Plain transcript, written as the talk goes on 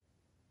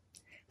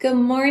Good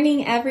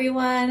morning,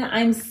 everyone.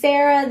 I'm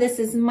Sarah. This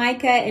is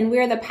Micah, and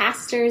we're the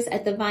pastors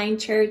at the Vine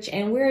Church,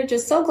 and we're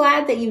just so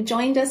glad that you've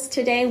joined us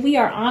today. We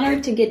are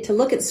honored to get to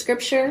look at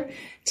Scripture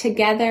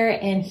together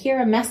and hear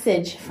a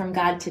message from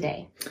God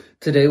today.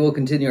 Today we'll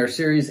continue our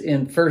series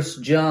in 1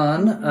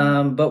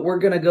 John, but we're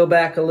going to go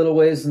back a little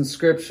ways in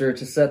Scripture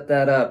to set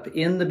that up.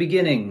 In the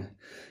beginning,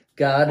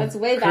 God That's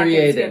way back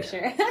created. in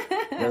Scripture.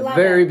 The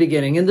very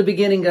beginning. In the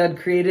beginning, God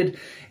created,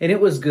 and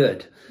it was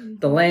good.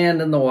 The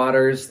land and the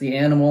waters, the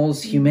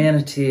animals,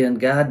 humanity, and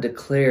God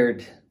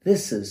declared,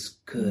 this is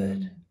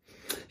good.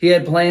 He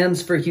had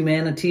plans for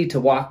humanity to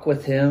walk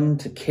with him,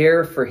 to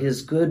care for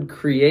his good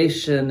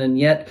creation, and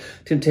yet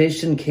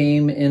temptation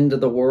came into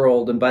the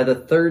world. And by the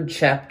third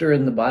chapter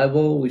in the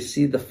Bible, we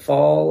see the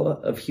fall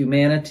of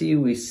humanity.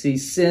 We see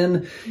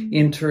sin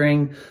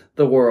entering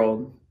the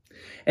world.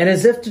 And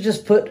as if to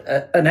just put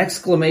an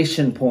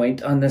exclamation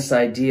point on this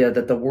idea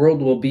that the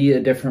world will be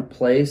a different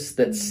place,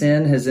 that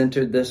sin has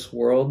entered this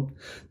world,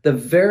 the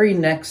very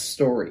next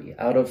story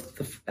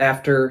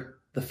after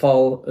the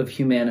fall of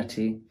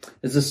humanity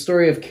is the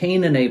story of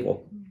Cain and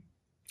Abel.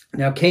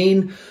 Now,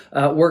 Cain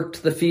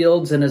worked the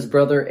fields, and his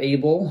brother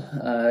Abel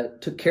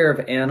took care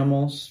of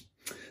animals.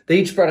 They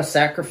each brought a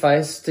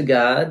sacrifice to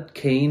God.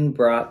 Cain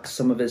brought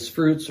some of his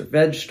fruits or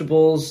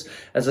vegetables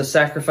as a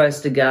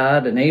sacrifice to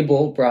God, and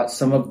Abel brought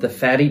some of the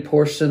fatty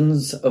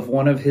portions of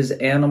one of his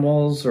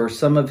animals or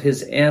some of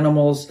his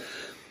animals.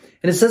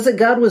 And it says that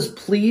God was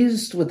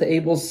pleased with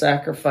Abel's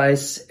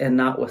sacrifice and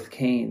not with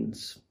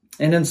Cain's.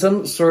 And in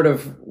some sort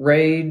of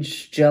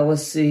rage,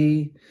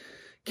 jealousy,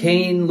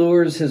 Cain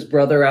lures his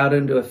brother out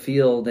into a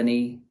field and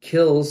he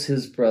kills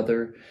his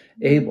brother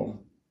Abel.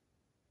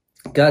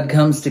 God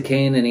comes to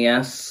Cain and he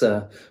asks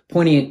a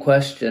poignant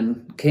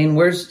question. Cain,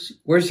 where's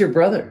your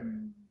brother?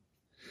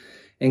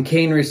 And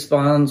Cain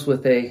responds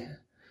with a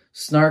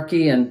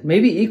snarky and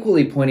maybe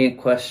equally poignant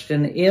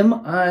question. Am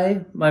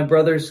I my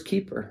brother's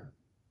keeper?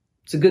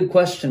 It's a good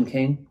question,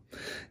 Cain.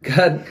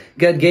 God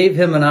gave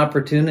him an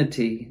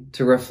opportunity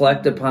to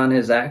reflect upon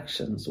his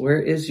actions. Where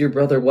is your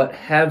brother? What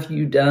have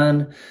you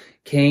done,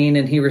 Cain?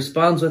 And he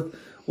responds with,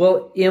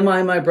 well, am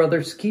I my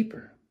brother's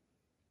keeper?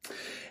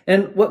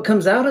 And what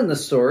comes out in the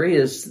story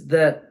is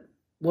that,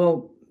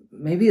 well,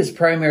 maybe his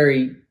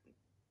primary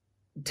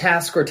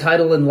task or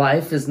title in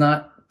life is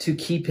not to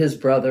keep his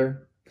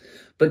brother,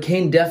 but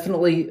Cain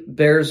definitely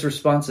bears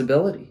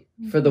responsibility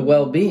for the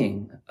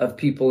well-being of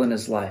people in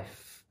his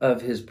life,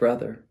 of his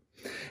brother.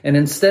 And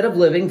instead of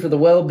living for the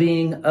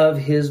well-being of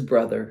his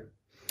brother,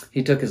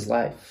 he took his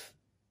life.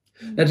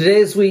 Now,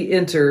 today as we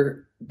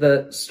enter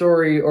the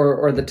story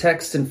or the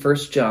text in 1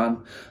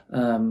 John,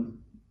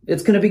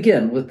 it's going to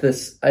begin with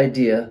this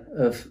idea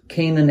of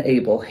Cain and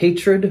Abel,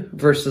 hatred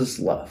versus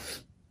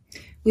love.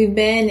 We've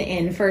been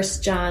in 1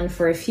 John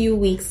for a few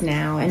weeks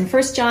now, and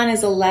 1 John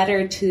is a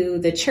letter to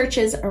the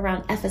churches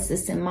around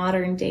Ephesus in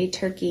modern-day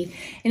Turkey,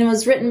 and it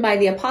was written by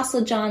the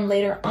Apostle John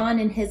later on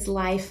in his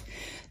life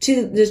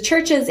to the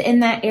churches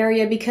in that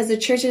area because the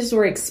churches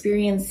were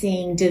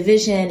experiencing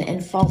division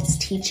and false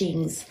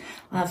teachings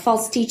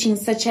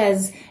such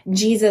as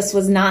Jesus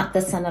was not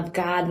the Son of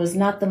God, was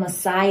not the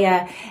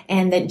Messiah,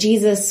 and that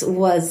Jesus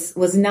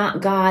was not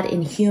God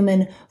in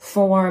human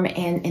form.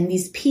 And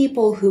these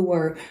people who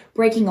were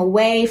breaking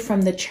away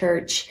from the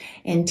church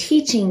and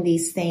teaching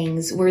these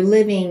things were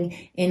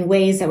living in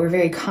ways that were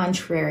very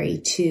contrary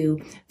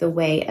to the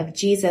way of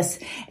Jesus.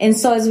 And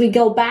so as we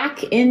go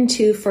back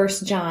into 1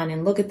 John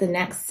and look at the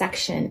next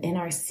section in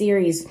our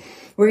series,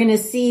 we're going to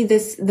see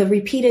the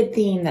repeated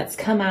theme that's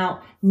come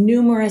out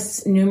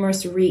numerous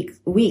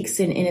weeks.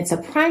 And it's a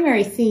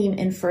primary theme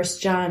in 1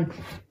 John.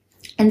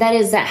 And that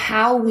is that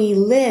how we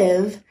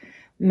live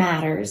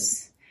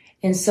matters.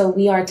 And so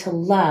we are to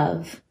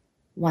love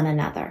one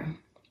another.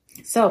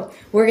 So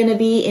we're going to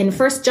be in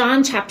 1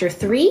 John chapter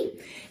 3,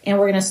 and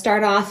we're going to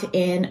start off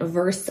in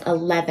verse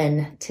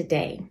 11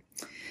 today.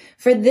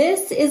 For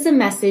this is a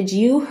message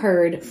you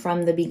heard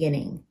from the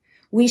beginning.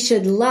 We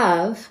should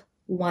love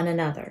one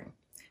another.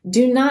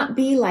 Do not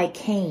be like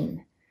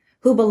Cain,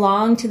 who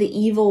belonged to the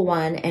evil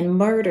one and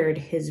murdered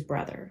his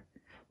brother.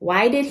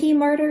 Why did he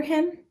murder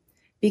him?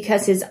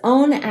 Because his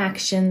own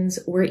actions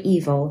were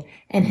evil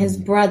and his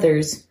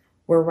brothers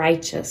were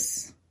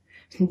righteous.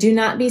 Do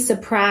not be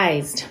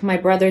surprised, my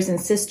brothers and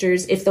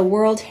sisters, if the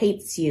world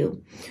hates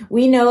you.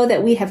 We know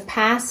that we have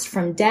passed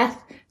from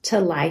death to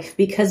life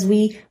because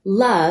we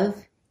love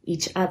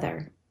each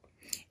other.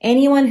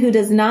 Anyone who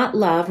does not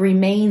love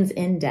remains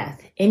in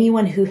death.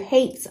 Anyone who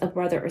hates a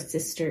brother or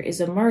sister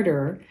is a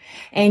murderer,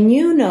 and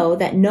you know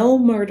that no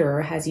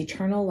murderer has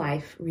eternal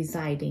life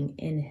residing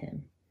in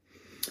him.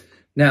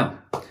 Now,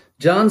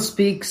 John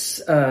speaks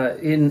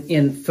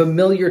in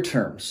familiar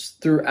terms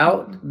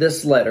throughout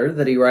this letter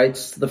that he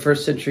writes to the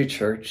first century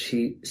church.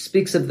 He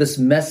speaks of this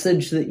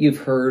message that you've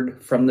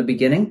heard from the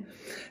beginning.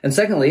 And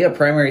secondly, a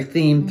primary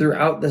theme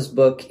throughout this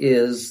book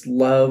is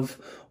love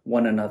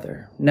one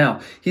another. Now,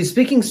 he's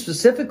speaking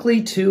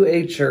specifically to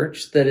a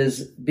church that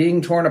is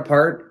being torn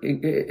apart,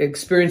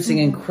 experiencing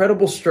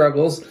incredible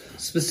struggles,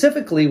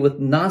 specifically with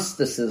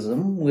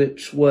Gnosticism,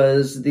 which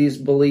was these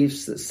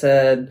beliefs that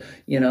said,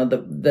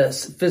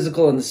 the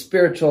physical and the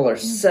spiritual are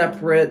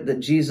separate,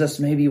 that Jesus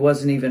maybe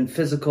wasn't even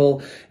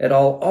physical at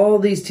all. All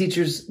these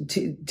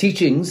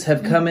teachings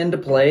have come into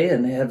play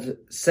and have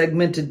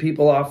segmented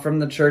people off from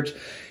the church.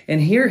 And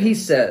here he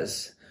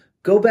says,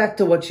 go back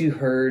to what you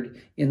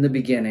heard in the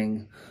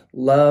beginning.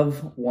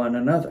 Love one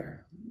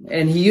another.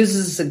 And he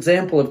uses this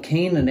example of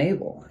Cain and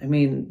Abel. I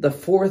mean, the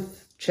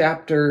 4th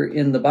chapter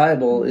in the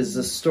Bible is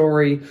the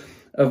story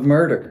of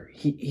murder.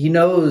 He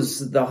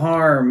knows the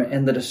harm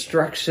and the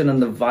destruction and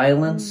the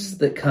violence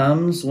that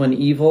comes when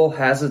evil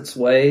has its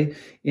way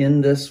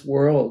in this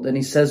world. And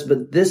he says,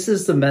 but this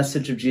is the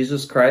message of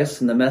Jesus Christ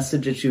and the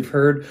message that you've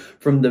heard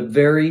from the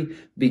very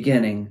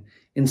beginning.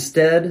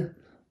 Instead,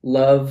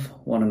 love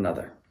one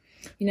another.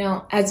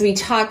 As we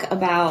talk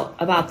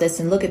about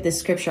this and look at this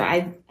scripture,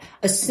 I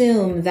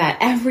assume that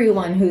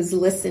everyone who's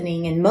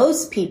listening and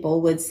most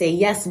people would say,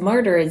 yes,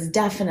 murder is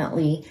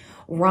definitely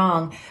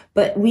wrong.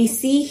 But we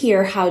see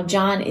here how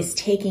John is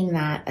taking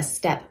that a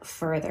step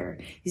further.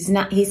 He's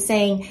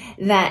saying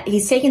that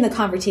he's taking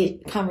the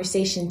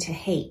conversation to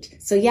hate.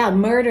 So yeah,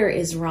 murder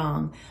is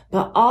wrong,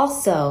 but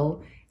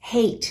also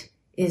hate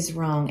is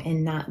wrong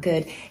and not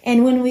good.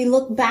 And when we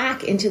look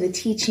back into the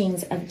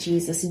teachings of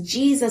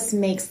Jesus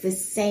makes the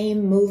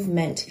same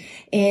movement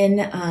in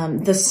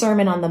the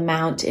Sermon on the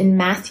Mount. In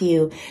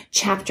Matthew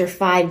chapter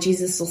 5,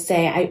 Jesus will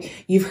say,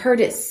 you've heard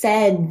it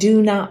said,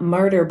 do not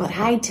murder, but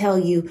I tell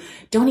you,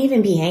 don't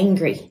even be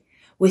angry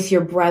with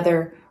your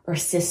brother or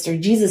sister.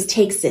 Jesus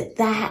takes it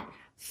that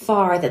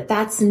far that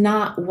that's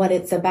not what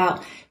it's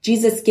about.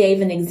 Jesus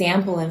gave an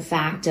example, in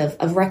fact,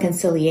 of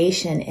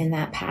reconciliation in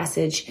that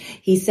passage.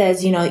 He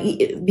says,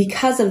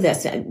 because of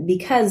this,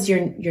 because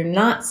you're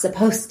not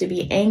supposed to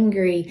be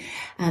angry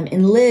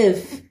and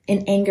live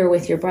in anger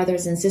with your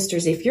brothers and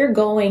sisters. If you're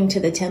going to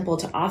the temple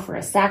to offer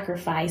a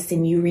sacrifice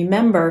and you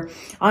remember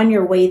on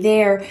your way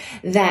there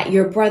that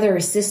your brother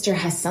or sister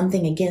has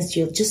something against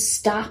you, just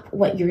stop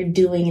what you're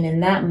doing. And in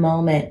that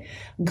moment,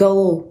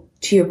 go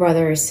to your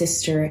brother or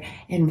sister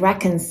and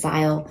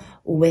reconcile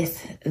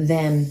with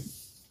them.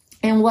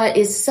 And what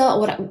is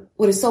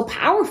so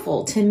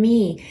powerful to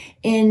me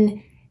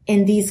in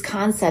these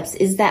concepts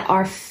is that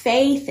our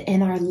faith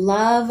and our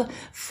love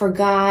for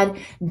God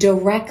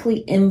directly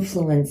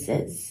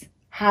influences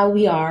how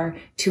we are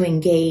to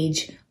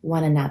engage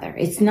one another.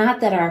 It's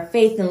not that our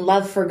faith and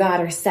love for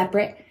God are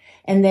separate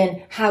and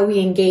then how we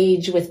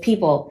engage with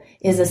people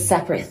is a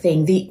separate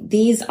thing.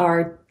 These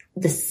are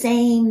the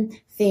same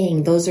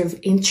thing. Those are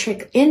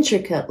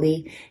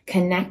intricately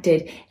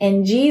connected.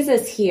 And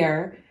Jesus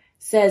here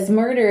says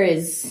murder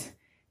is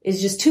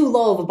just too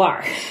low of a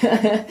bar.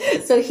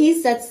 So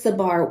he sets the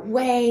bar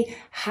way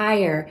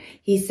higher.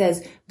 He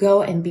says,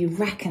 go and be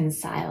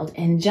reconciled.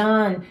 And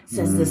John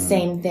says the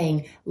same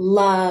thing.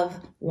 Love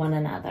one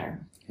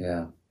another.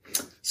 Yeah.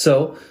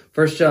 So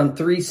 1 John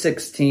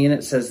 3:16,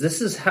 it says,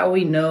 this is how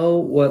we know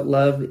what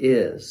love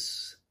is.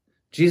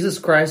 Jesus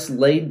Christ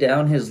laid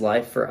down his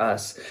life for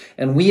us,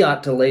 and we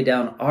ought to lay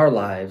down our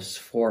lives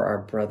for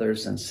our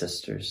brothers and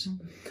sisters.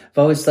 I've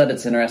always thought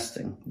it's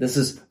interesting. This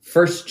is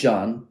 1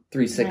 John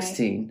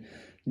 3:16. Right.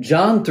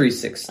 John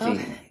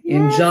 3:16.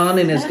 In John,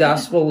 in his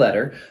gospel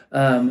letter,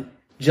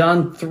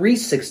 John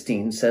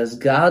 3:16 says,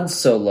 God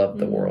so loved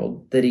the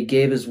world that he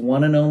gave his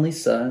one and only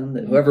son,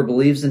 that whoever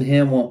believes in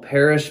him won't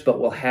perish, but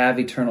will have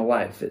eternal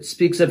life. It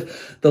speaks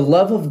of the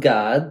love of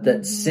God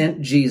that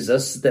sent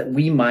Jesus that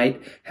we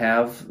might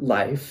have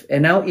life.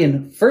 And now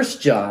in 1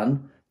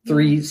 John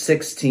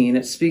 3:16,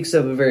 it speaks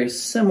of a very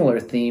similar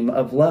theme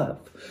of love.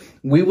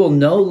 We will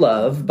know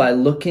love by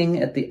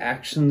looking at the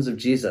actions of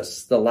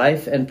Jesus, the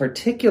life and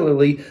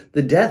particularly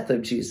the death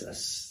of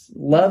Jesus.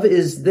 Love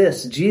is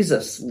this: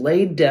 Jesus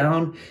laid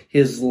down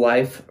his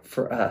life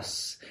for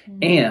us,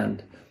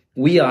 and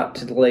we ought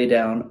to lay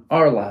down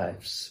our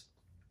lives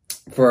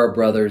for our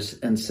brothers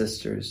and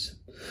sisters.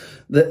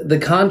 The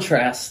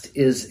contrast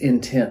is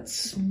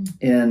intense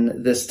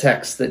in this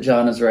text that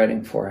John is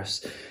writing for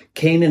us.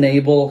 Cain and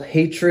Abel,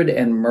 hatred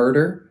and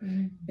murder,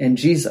 and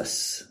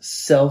Jesus,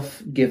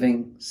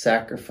 self-giving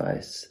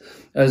sacrifice.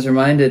 I was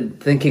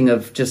reminded, thinking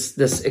of just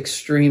this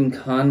extreme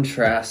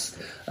contrast.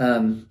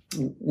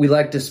 We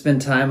like to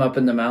spend time up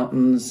in the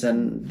mountains,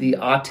 and the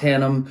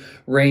Ahtanum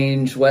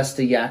Range west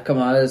of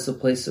Yakima is the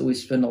place that we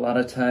spend a lot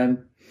of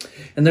time.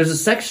 And there's a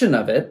section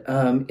of it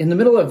in the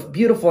middle of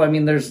beautiful,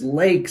 there's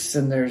lakes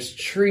and there's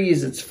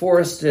trees, it's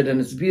forested and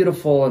it's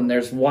beautiful, and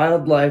there's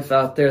wildlife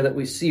out there that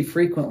we see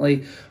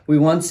frequently. We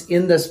once,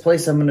 in this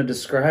place I'm going to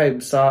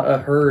describe, saw a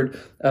herd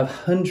of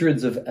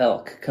hundreds of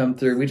elk come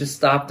through. We just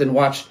stopped and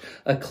watched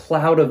a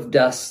cloud of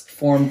dust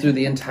form through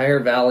the entire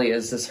valley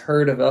as this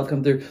herd of elk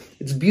come through.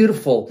 It's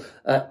beautiful,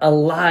 a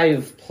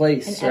live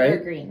place, and right?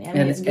 Evergreen.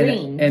 It's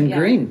green. And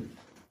green.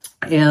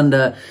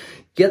 And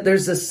yet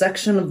there's a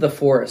section of the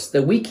forest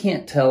that we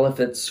can't tell if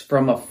it's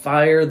from a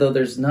fire, though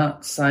there's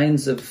not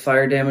signs of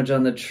fire damage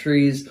on the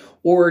trees,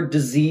 or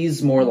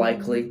disease more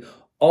likely,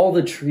 all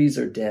the trees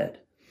are dead.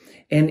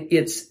 And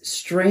it's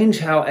strange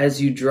how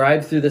as you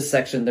drive through this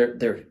section,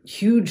 they're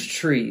huge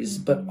trees,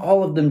 but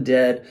all of them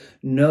dead,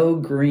 no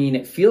green.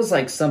 It feels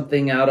like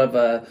something out of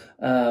a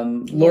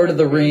Lord of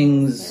the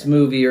Rings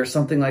movie or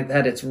something like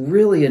that. It's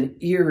really an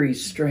eerie,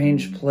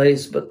 strange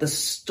place, but the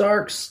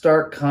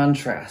stark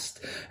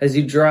contrast as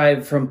you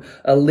drive from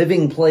a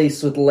living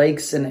place with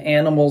lakes and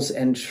animals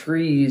and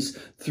trees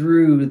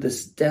through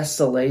this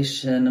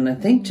desolation. And I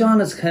think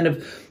John is kind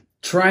of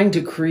trying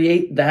to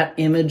create that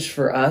image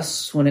for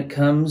us when it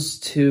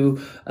comes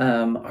to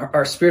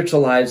our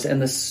spiritual lives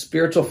and the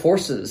spiritual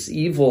forces,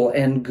 evil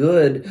and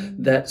good,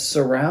 that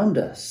surround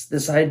us.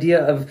 This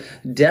idea of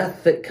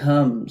death that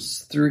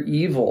comes through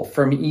evil,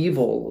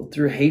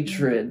 through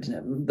hatred,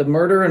 the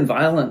murder and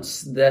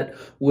violence that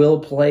will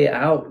play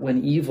out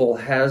when evil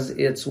has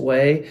its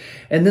way.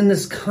 And then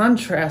this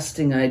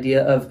contrasting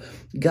idea of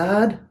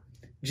God,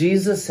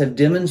 Jesus have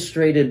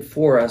demonstrated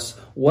for us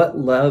what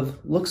love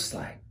looks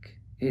like.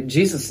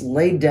 Jesus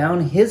laid down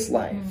his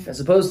life.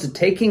 As opposed to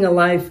taking a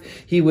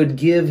life, he would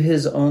give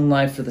his own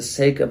life for the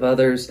sake of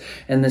others.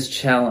 And this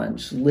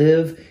challenge,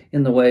 live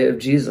in the way of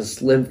Jesus,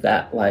 live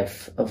that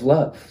life of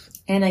love.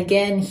 And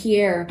again,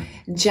 here,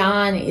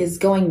 John is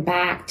going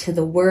back to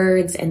the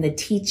words and the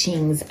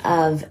teachings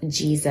of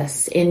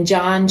Jesus. In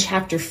John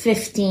chapter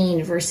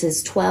 15,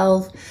 verses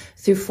 12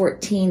 through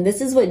 14, this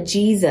is what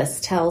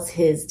Jesus tells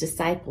his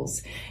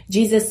disciples.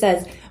 Jesus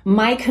says,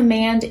 "My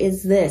command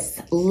is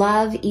this,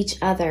 love each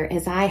other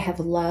as I have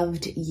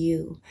loved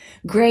you.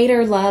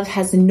 Greater love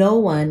has no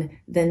one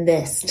than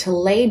this, to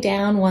lay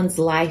down one's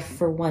life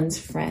for one's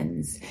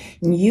friends.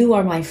 And you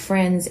are my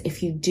friends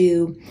if you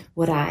do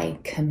what I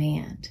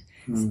command."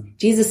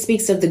 Jesus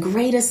speaks of the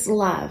greatest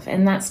love,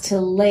 and that's to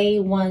lay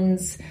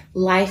one's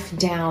life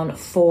down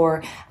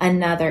for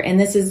another. And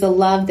this is the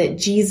love that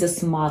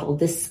Jesus modeled,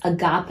 this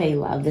agape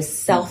love, this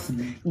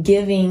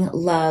self-giving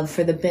love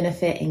for the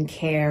benefit and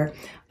care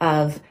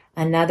of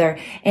another.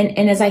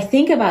 And as I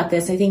think about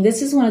this, I think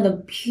this is one of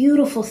the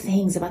beautiful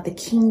things about the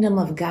kingdom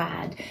of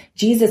God.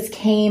 Jesus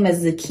came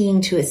as the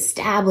king to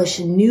establish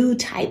a new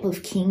type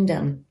of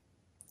kingdom.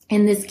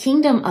 And this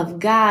kingdom of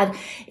God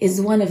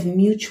is one of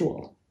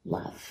mutual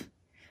love,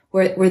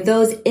 where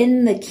those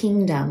in the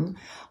kingdom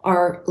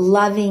are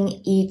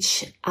loving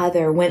each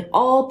other, when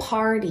all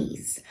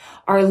parties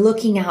are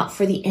looking out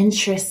for the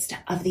interest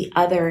of the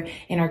other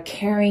and are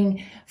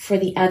caring for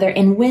the other.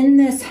 And when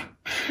this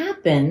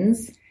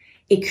happens,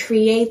 it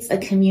creates a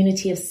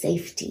community of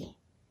safety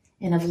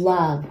and of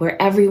love,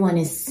 where everyone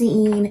is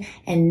seen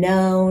and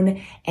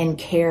known and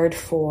cared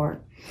for.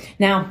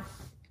 Now,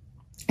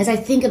 as I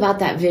think about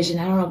that vision,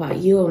 I don't know about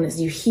you, and as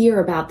you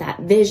hear about that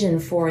vision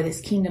for this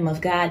kingdom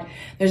of God,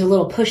 there's a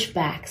little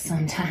pushback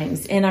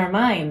sometimes in our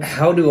minds.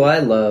 How do I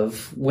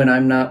love when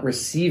I'm not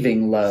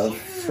receiving love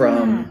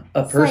from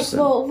a person? It's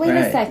like, well, wait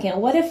a second.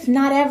 What if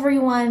not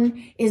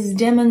everyone is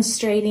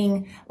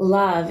demonstrating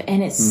love?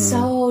 And it's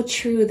so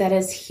true that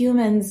as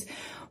humans,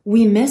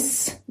 we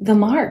miss the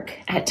mark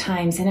at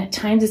times, and at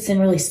times it's in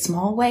really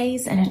small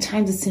ways, and at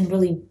times it's in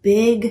really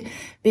big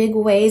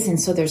ways.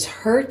 And so there's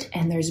hurt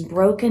and there's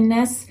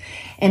brokenness,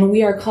 and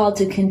we are called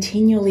to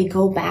continually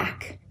go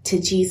back to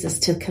Jesus,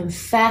 to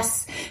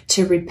confess,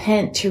 to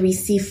repent, to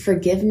receive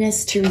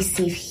forgiveness, to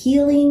receive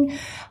healing,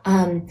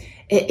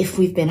 if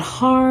we've been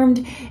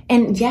harmed,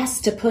 and yes,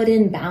 to put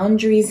in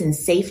boundaries and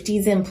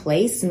safeties in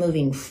place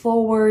moving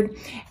forward,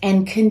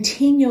 and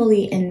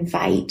continually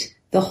invite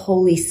the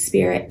Holy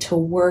Spirit to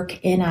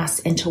work in us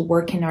and to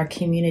work in our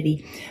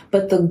community.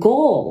 But the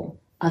goal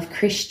of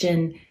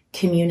Christian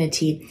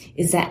community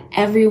is that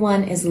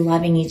everyone is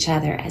loving each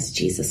other as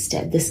Jesus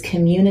did, this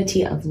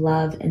community of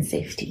love and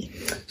safety.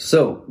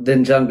 So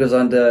then John goes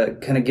on to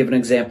kind of give an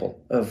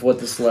example of what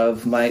this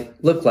love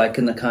might look like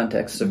in the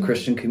context of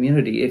Christian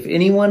community. If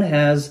anyone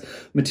has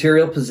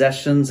material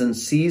possessions and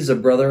sees a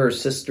brother or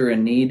sister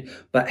in need,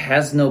 but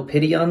has no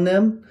pity on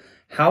them,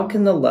 how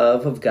can the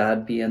love of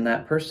God be in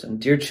that person?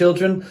 Dear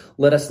children,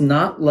 let us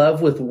not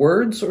love with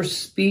words or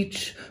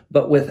speech,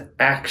 but with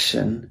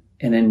action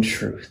and in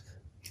truth.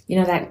 You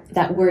know,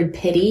 that word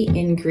pity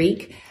in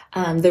Greek,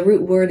 the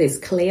root word is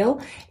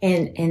kaleo,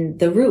 and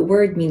the root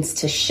word means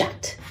to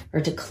shut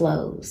or to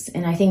close.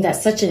 And I think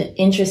that's such an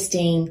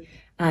interesting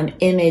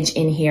image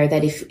in here,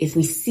 that if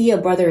we see a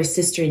brother or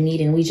sister in need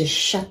and we just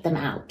shut them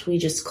out, we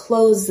just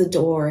close the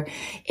door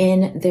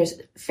in their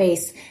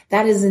face,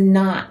 that is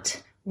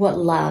not what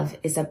love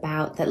is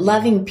about. That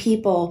loving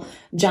people,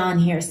 John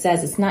here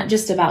says, it's not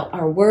just about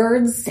our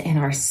words and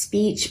our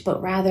speech,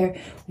 but rather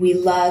we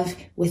love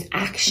with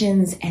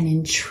actions and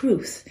in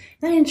truth.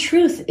 That in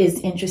truth is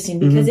interesting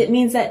because it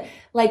means that,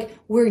 like,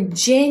 we're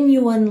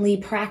genuinely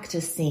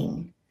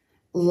practicing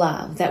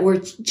love, that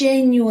we're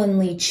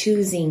genuinely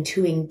choosing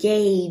to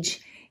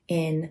engage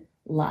in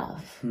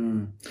love.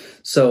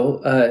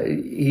 So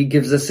he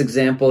gives this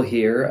example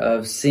here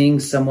of seeing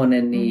someone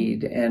in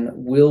need, and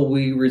will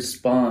we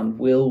respond?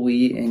 Will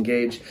we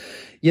engage?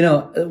 You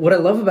know, what I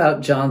love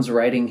about John's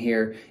writing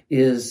here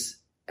is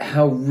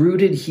how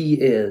rooted he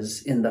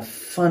is in the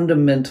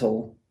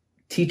fundamental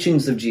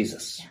teachings of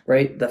Jesus,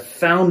 right? The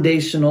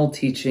foundational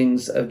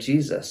teachings of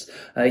Jesus.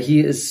 He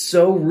is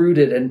so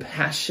rooted and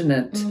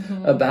passionate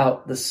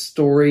about the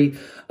story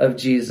of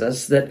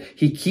Jesus that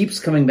he keeps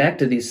coming back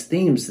to these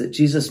themes that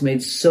Jesus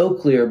made so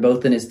clear,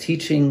 both in his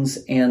teachings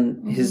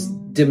and his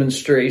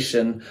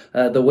demonstration,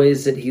 the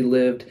ways that he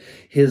lived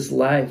his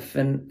life.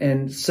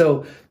 And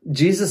so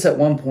Jesus at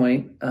one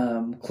point,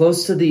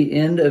 close to the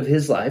end of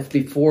his life,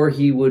 before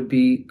he would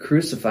be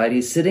crucified,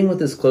 he's sitting with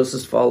his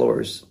closest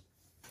followers.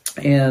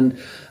 And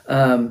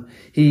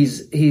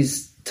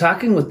he's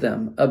talking with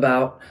them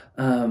about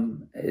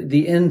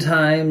the end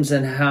times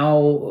and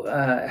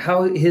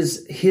how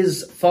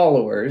his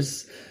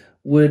followers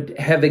would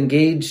have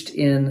engaged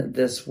in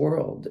this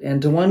world.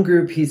 And to one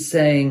group, he's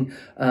saying,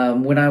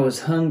 when I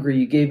was hungry,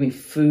 you gave me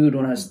food.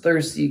 When I was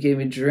thirsty, you gave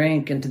me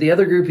drink. And to the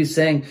other group, he's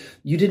saying,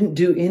 you didn't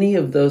do any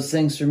of those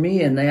things for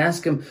me. And they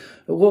ask him,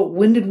 well,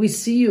 when did we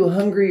see you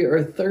hungry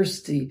or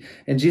thirsty?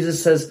 And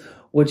Jesus says,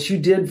 what you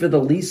did for the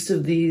least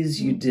of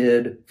these, you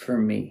did for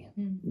me.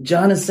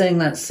 John is saying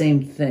that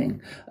same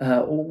thing.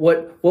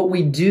 What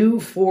we do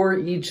for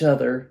each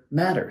other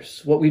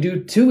matters. What we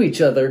do to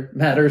each other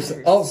matters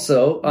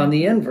also on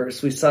the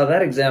inverse. We saw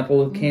that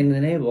example with Cain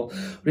and Abel.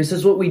 But he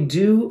says what we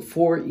do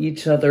for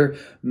each other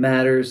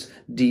matters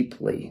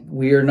deeply.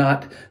 We are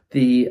not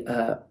the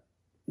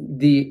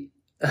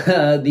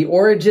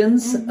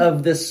origins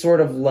of this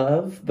sort of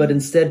love, but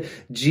instead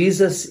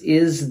Jesus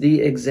is the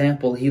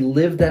example. He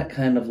lived that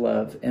kind of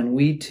love, and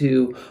we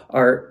too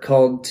are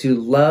called to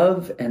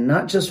love, and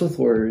not just with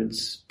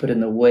words, but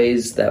in the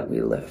ways that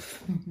we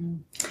live.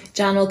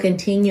 John will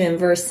continue in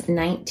verse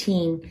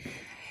 19.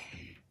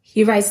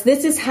 He writes,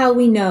 this is how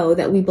we know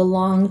that we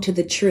belong to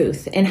the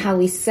truth and how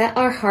we set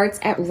our hearts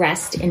at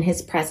rest in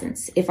his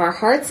presence. If our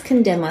hearts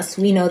condemn us,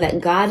 we know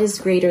that God is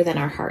greater than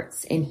our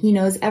hearts, and he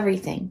knows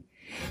everything.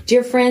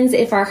 Dear friends,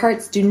 if our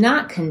hearts do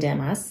not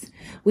condemn us,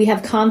 we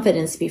have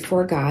confidence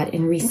before God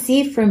and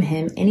receive from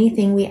him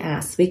anything we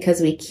ask because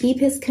we keep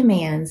his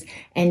commands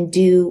and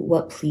do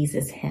what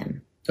pleases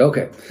him.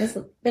 Okay. That's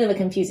a bit of a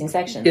confusing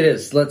section. It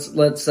is. Let's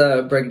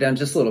break it down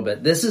just a little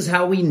bit. This is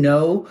how we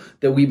know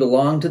that we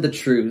belong to the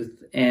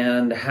truth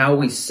and how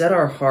we set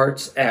our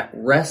hearts at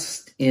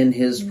rest in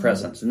his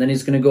presence. And then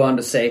he's going to go on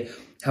to say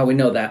how we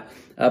know that.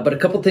 But a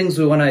couple things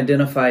we want to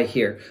identify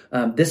here.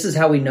 This is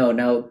how we know.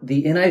 Now,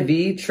 the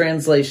NIV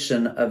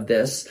translation of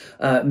this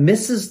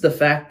misses the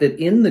fact that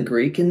in the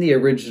Greek, in the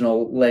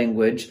original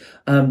language,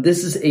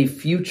 this is a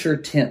future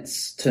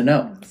tense to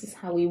know. This is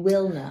how we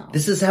will know.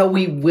 This is how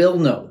we will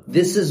know.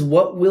 This is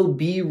what will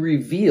be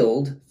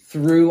revealed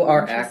through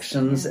our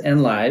actions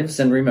and lives.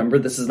 And remember,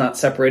 this is not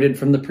separated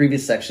from the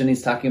previous section.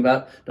 He's talking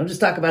about, don't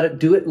just talk about it,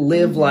 do it,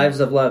 live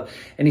lives of love.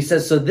 And he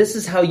says, so this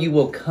is how you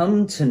will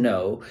come to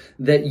know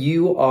that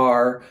you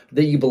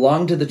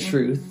belong to the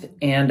truth,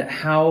 and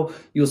how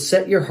you'll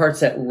set your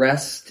hearts at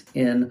rest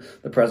in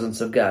the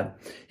presence of God.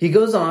 He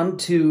goes on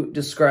to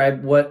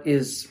describe what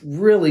is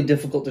really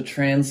difficult to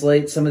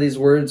translate. Some of these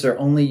words are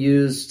only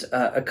used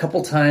a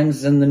couple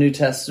times in the New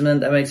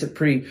Testament. That makes it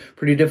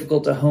pretty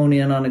difficult to hone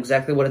in on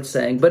exactly what it's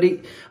saying. But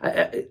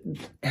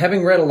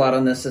having read a lot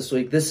on this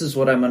week, this is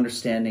what I'm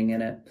understanding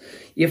in it.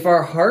 If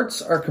our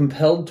hearts are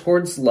compelled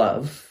towards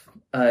love,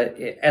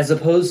 as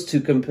opposed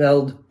to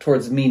compelled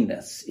towards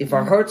meanness, if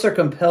our hearts are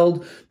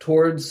compelled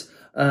towards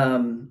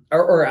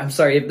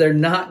if they're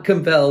not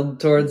compelled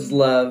towards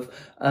love,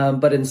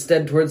 but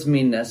instead towards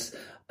meanness,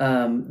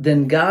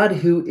 then God,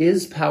 who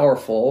is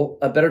powerful,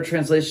 a better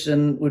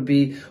translation would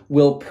be,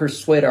 will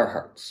persuade our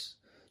hearts.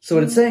 So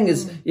what it's saying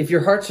is, if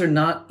your hearts are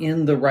not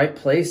in the right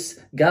place,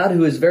 God,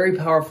 who is very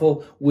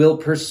powerful, will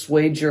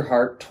persuade your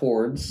heart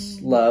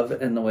towards love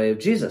and the way of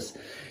Jesus.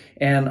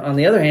 And on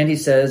the other hand, he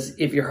says,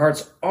 if your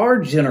hearts are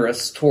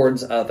generous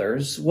towards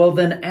others, well,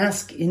 then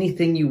ask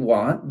anything you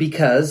want,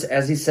 because,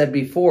 as he said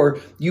before,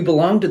 you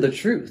belong to the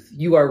truth.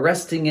 You are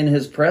resting in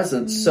his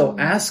presence. So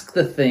ask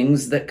the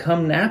things that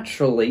come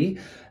naturally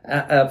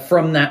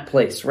from that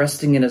place,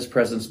 resting in his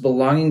presence,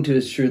 belonging to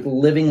his truth,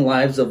 living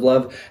lives of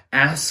love.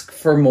 Ask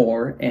for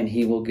more, and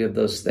he will give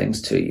those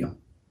things to you.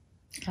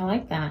 I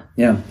like that.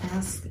 Yeah.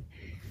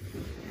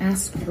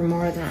 Ask for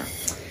more of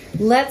that.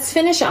 Let's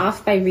finish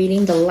off by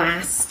reading the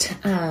last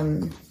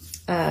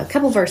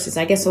couple verses.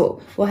 I guess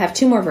we'll have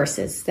two more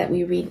verses that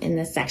we read in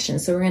this section.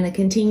 So we're going to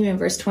continue in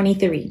verse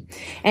 23.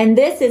 And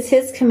this is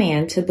his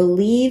command, to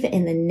believe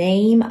in the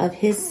name of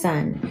his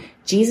Son,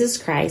 Jesus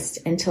Christ,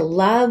 and to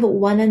love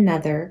one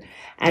another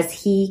as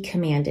he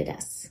commanded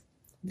us.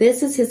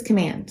 This is his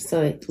command.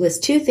 So it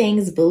lists two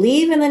things: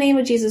 believe in the name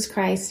of Jesus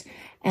Christ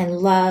and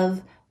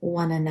love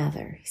one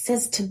another. He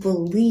says to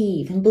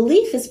believe, and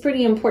belief is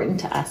pretty important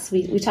to us.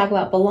 We talk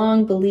about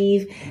belong,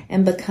 believe,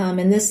 and become.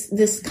 And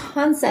this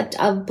concept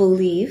of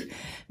believe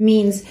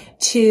means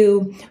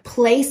to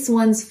place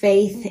one's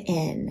faith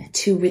in,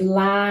 to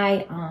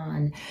rely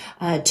on,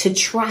 to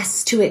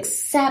trust, to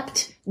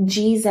accept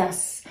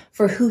Jesus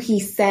for who he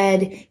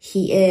said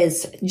he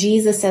is.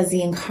 Jesus as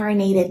the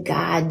incarnated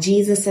God,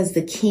 Jesus as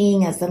the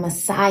King, as the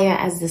Messiah,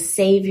 as the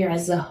Savior,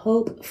 as the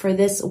hope for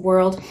this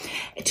world,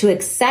 to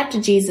accept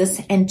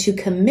Jesus and to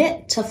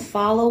commit to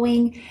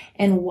following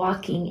and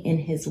walking in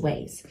his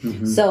ways.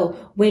 Mm-hmm.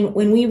 So when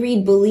we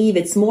read believe,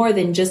 it's more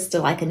than just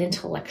like an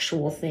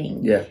intellectual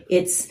thing. Yeah.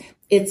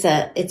 It's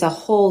a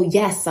whole,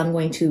 yes, I'm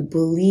going to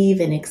believe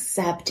and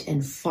accept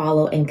and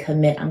follow and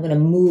commit. I'm going to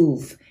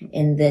move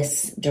in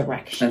this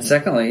direction. And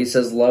secondly, he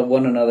says, love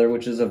one another,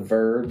 which is a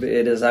verb.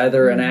 It is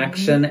either an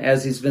action,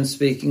 as he's been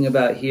speaking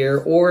about here,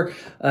 or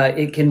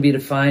it can be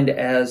defined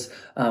as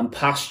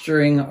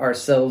posturing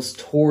ourselves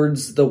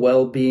towards the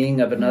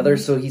well-being of another.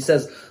 So he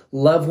says,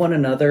 love one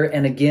another.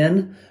 And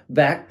again,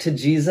 back to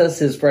Jesus,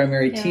 his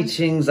primary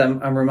teachings.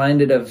 I'm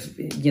reminded of,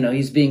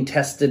 he's being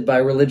tested by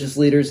religious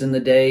leaders in the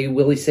day.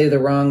 Will he say the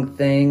wrong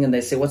thing? And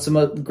they say, what's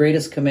the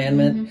greatest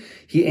commandment? Mm-hmm.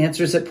 He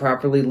answers it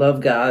properly.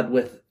 Love God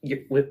with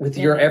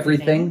your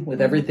everything, with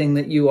everything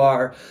that you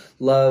are.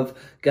 Love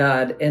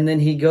God. And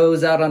then he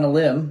goes out on a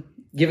limb,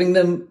 giving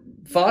them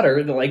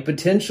fodder, like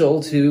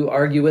potential to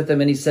argue with them.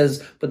 And he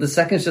says, but the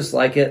second's just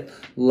like it.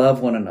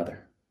 Love one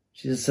another.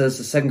 Jesus says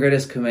the second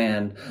greatest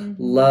command,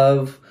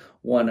 love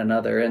one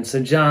another. And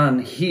so John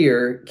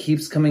here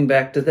keeps coming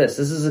back to this.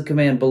 This is a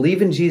command,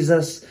 believe in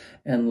Jesus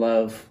and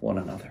love one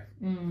another.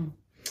 Mm.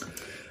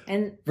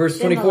 And verse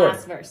 24. The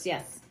last verse,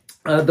 yes.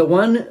 The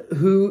one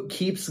who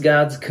keeps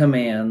God's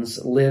commands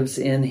lives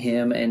in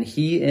him and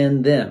he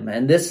in them.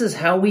 And this is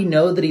how we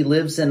know that he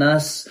lives in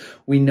us.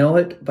 We know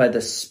it by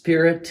the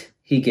Spirit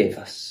he gave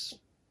us.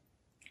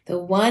 The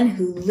one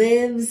who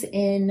lives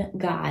in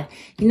God.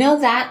 You know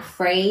that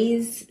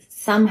phrase,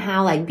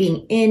 somehow like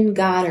being in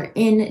God or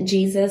in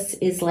Jesus,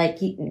 is like,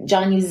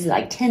 John uses it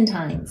like 10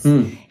 times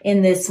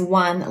in this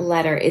one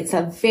letter. It's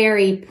a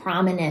very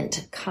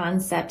prominent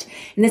concept.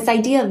 And this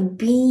idea of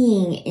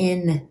being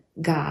in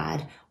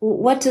God,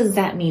 what does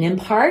that mean? In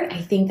part,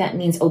 I think that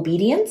means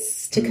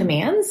obedience to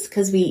commands,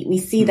 because we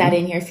see that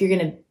in here. If you're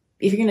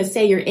going to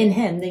say you're in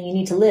him, then you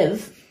need to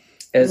live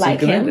as like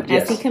him,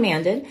 yes. as he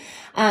commanded.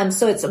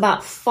 So it's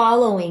about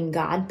following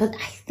God, but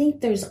I think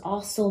there's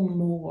also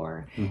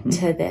more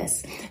to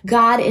this.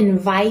 God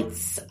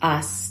invites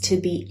us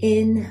to be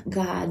in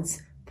God's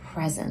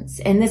presence.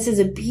 And this is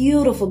a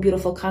beautiful,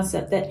 beautiful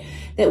concept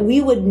that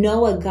we would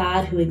know a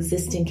God who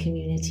exists in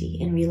community,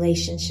 in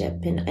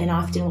relationship. And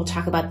often we'll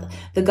talk about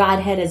the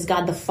Godhead as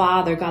God the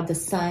Father, God the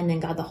Son,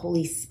 and God the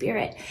Holy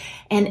Spirit.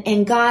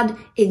 And God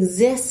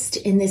exists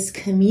in this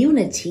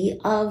community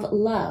of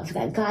love,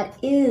 that God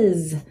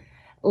is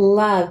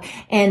love.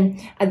 And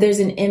there's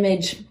an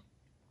image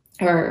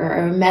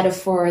or a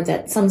metaphor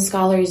that some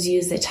scholars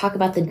use that talk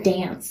about the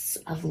dance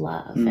of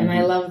love. And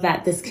I love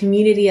that this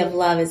community of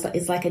love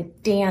is like a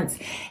dance,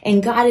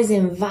 and God is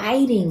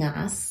inviting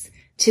us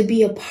to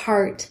be a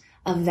part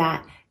of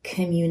that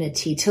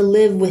community, to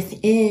live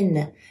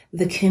within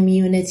the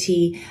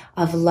community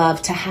of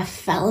love, to have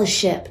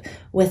fellowship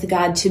with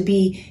God, to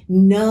be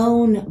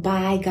known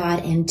by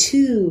God and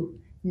to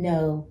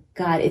know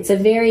God. It's a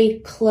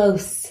very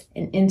close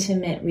and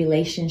intimate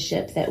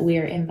relationship that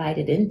we're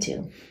invited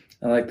into.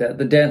 I like that.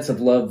 The dance of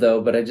love,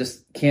 though, but I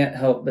just can't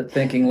help but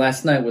thinking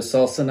last night was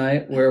salsa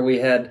night, where we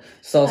had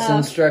salsa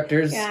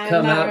instructors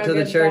come out to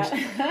the church.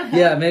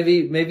 Yeah,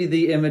 maybe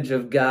the image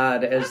of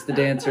God as the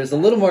dancer is a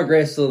little more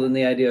graceful than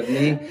the idea of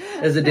me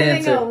as a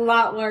dancer. I think a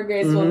lot more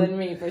graceful than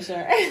me, for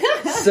sure.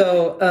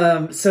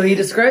 So he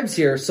describes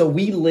here, so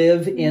we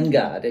live in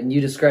God, and you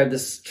describe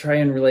this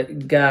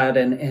triune God,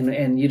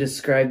 and you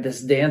describe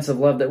this dance of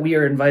love that we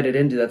are invited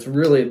into. That's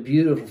really a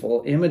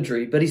beautiful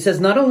imagery. But he says,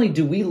 not only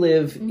do we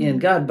live in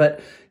God, but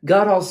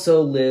God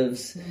also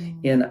lives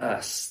in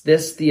us.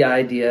 This, the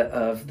idea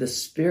of the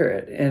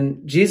Spirit.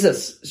 And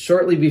Jesus,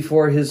 shortly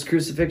before his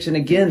crucifixion,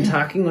 again,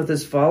 talking with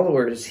his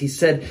followers, he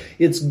said,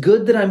 it's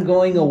good that I'm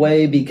going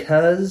away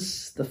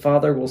because the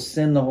Father will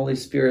send the Holy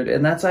Spirit.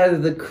 And that's either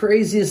the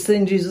craziest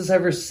thing Jesus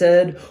ever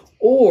said,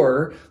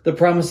 or the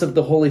promise of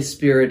the Holy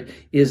Spirit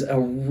is a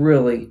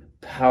really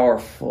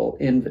powerful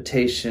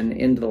invitation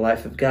into the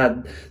life of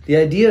God. The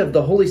idea of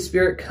the Holy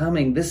Spirit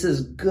coming, this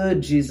is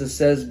good, Jesus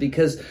says,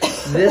 because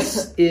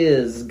this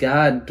is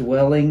God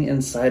dwelling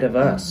inside of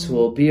us, who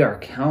will be our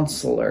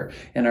counselor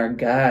and our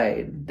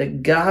guide.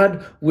 That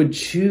God would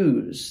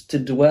choose to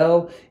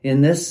dwell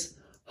in this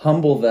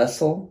humble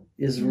vessel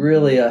is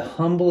really a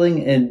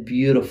humbling and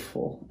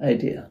beautiful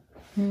idea.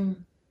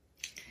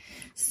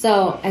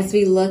 So as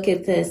we look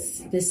at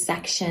this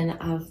section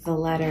of the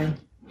letter,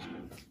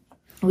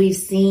 we've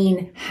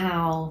seen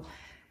how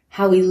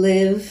we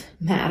live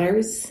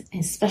matters,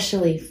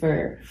 especially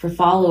for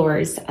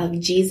followers of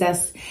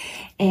Jesus.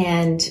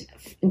 And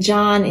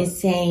John is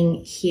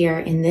saying here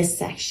in this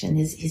section,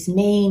 his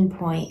main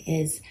point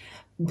is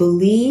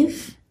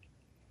believe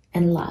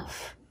and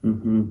love.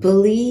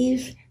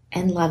 Believe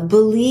and love.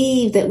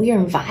 Believe that we are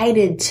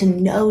invited to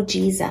know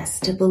Jesus,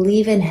 to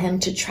believe in him,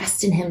 to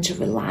trust in him, to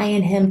rely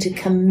on him, to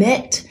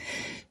commit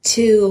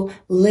to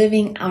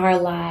living our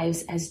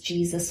lives as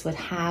Jesus would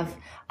have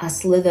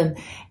us live them.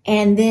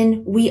 And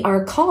then we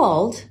are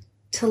called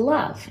to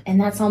love. And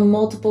that's on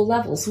multiple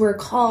levels. We're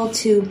called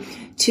to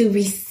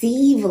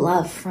receive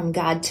love from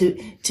God,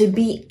 to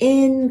be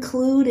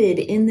included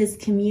in this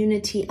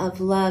community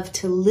of love,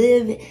 to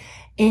live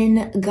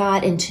in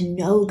God and to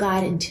know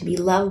God and to be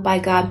loved by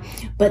God.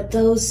 But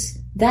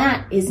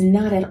that is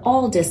not at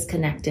all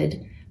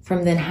disconnected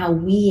from then how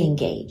we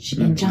engage.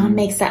 And John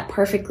makes that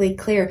perfectly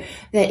clear,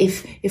 that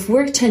if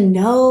we're to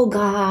know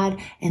God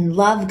and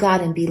love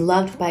God and be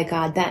loved by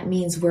God, that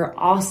means we're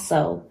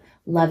also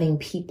loving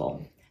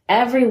people.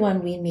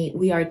 Everyone we meet,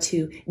 we are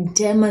to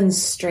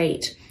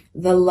demonstrate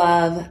the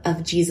love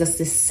of Jesus,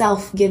 this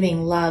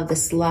self-giving love,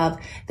 this love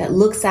that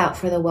looks out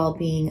for the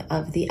well-being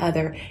of the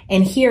other.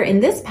 And here in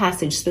this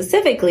passage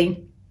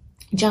specifically,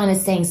 John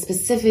is saying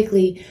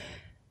specifically,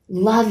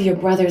 love your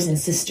brothers and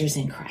sisters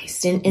in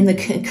Christ. In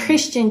the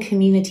Christian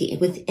community,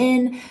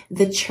 within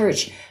the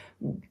church,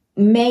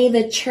 may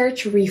the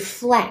church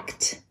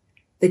reflect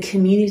the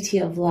community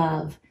of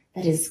love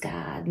that is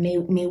God. May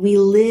we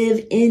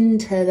live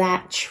into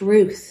that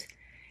truth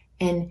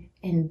and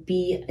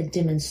be a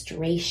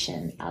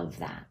demonstration of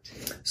that.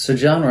 So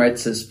John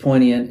writes this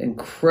poignant,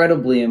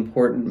 incredibly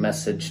important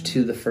message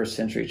to the first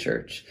century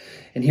church.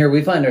 And here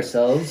we find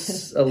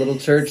ourselves, a little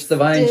church, the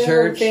Vine Still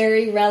Church,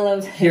 very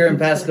relevant here in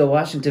Pasco,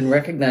 Washington,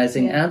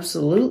 recognizing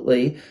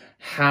absolutely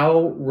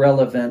how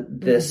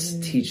relevant this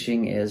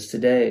teaching is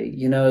today.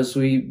 You know, as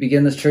we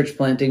begin this church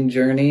planting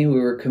journey, we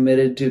were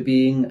committed to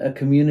being a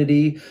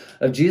community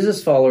of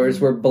Jesus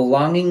followers where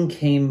belonging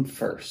came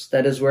first.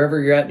 That is,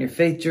 wherever you're at in your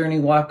faith journey,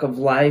 walk of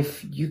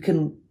life, you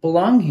can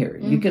belong here.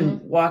 You can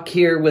walk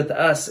here with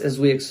us as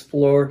we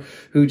explore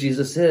who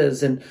Jesus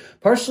is. And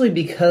partially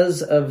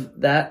because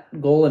of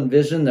that goal and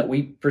vision that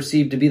we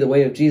perceive to be the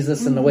way of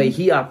Jesus and the way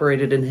he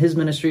operated in his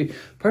ministry,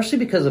 partially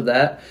because of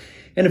that,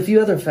 and a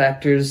few other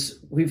factors,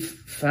 we've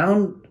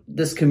found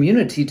this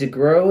community to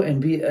grow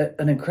and be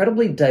an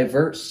incredibly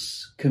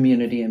diverse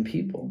community and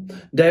people.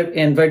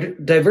 And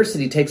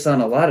diversity takes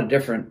on a lot of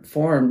different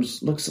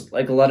forms, looks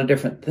like a lot of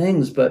different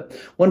things, but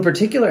one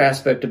particular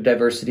aspect of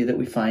diversity that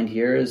we find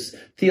here is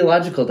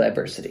theological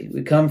diversity.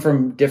 We come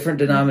from different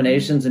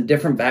denominations and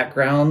different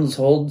backgrounds,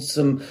 hold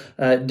some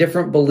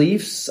different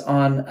beliefs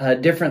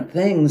on different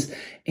things,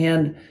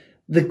 and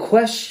the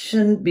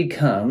question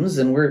becomes,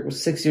 and we're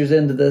 6 years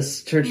into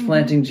this church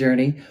planting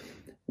journey,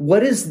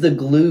 what is the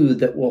glue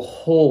that will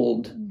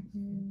hold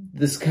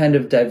this kind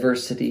of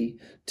diversity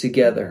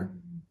together?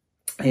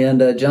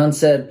 And John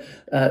said,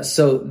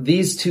 so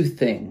these two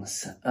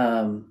things,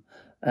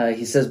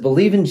 he says,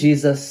 believe in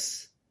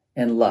Jesus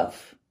and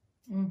love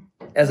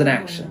as an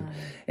action.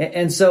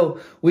 And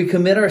so we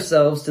commit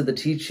ourselves to the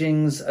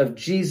teachings of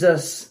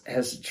Jesus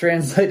as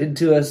translated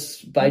to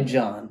us by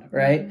John,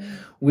 right?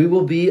 We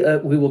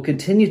will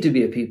continue to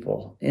be a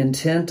people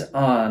intent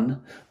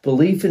on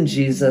belief in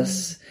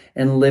Jesus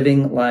and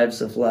living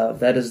lives of love.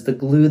 That is the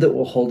glue that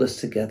will hold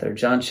us together.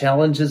 John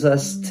challenges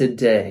us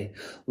today.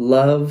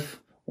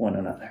 Love one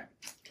another.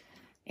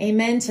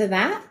 Amen to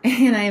that.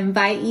 And I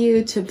invite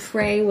you to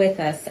pray with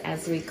us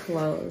as we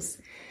close.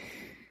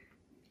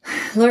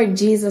 Lord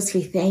Jesus,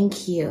 we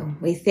thank you.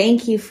 We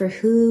thank you for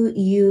who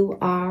you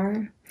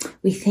are.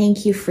 We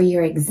thank you for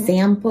your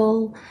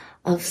example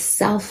of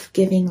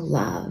self-giving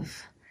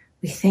love.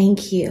 We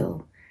thank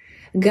you,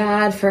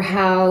 God, for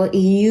how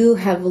you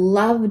have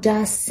loved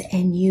us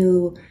and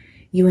you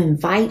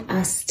invite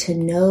us to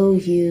know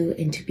you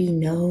and to be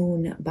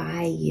known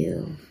by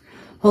you.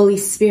 Holy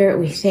Spirit,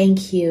 we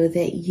thank you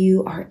that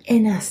you are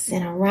in us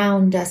and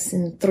around us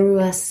and through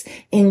us,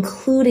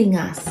 including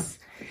us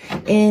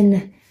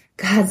in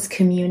God's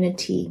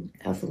community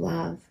of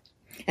love.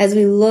 As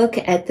we look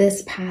at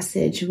this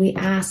passage, we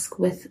ask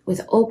with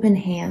open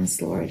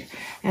hands, Lord,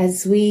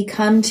 as we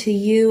come to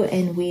you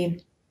and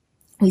we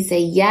say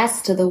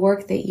yes to the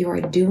work that you are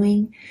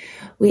doing.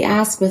 We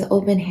ask with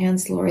open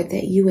hands, Lord,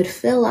 that you would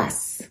fill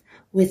us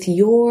with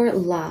your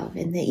love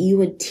and that you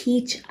would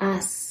teach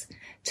us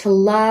to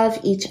love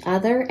each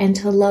other and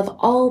to love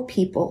all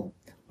people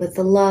with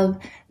the love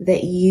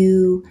that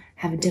you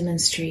have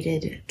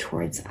demonstrated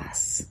towards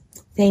us.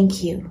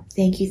 Thank you.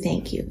 Thank you.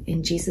 Thank you.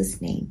 In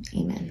Jesus' name,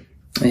 amen.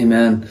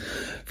 Amen.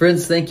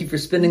 Friends, thank you for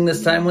spending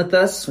this time with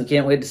us. We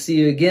can't wait to see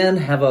you again.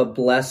 Have a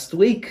blessed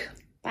week.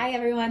 Bye,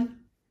 everyone.